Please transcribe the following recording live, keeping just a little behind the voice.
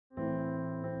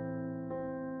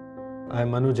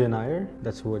I'm Anuj Nair,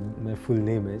 that's what my full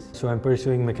name is. So I'm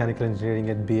pursuing mechanical engineering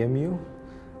at BMU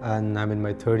and I'm in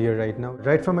my third year right now.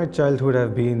 Right from my childhood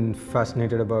I've been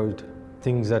fascinated about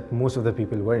things that most of the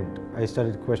people weren't. I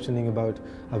started questioning about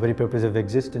a very purpose of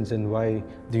existence and why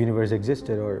the universe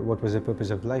existed or what was the purpose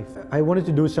of life. I wanted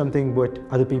to do something what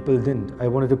other people didn't. I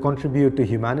wanted to contribute to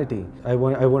humanity. I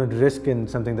wanted risk in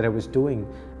something that I was doing,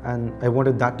 and I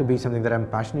wanted that to be something that I'm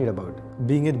passionate about.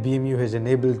 Being at BMU has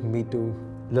enabled me to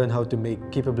learn how to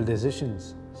make capable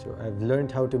decisions. So I've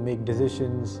learned how to make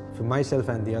decisions for myself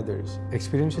and the others.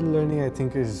 Experiential learning, I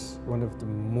think, is one of the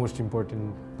most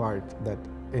important part that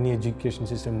any education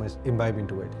system must imbibe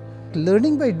into it.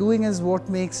 Learning by doing is what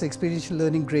makes experiential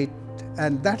learning great,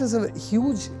 and that is a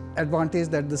huge advantage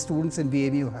that the students in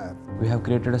BMU have. We have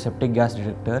created a septic gas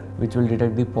detector which will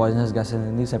detect the poisonous gases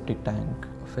in the septic tank.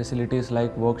 Facilities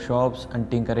like workshops and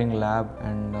tinkering lab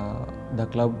and the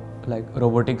club like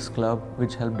robotics club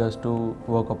which helped us to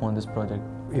work upon this project.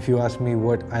 If you ask me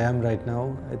what I am right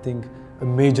now, I think a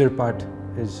major part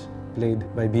is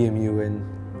played by BMU in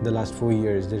the last 4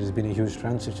 years. There has been a huge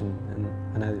transition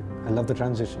and I love the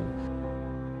transition.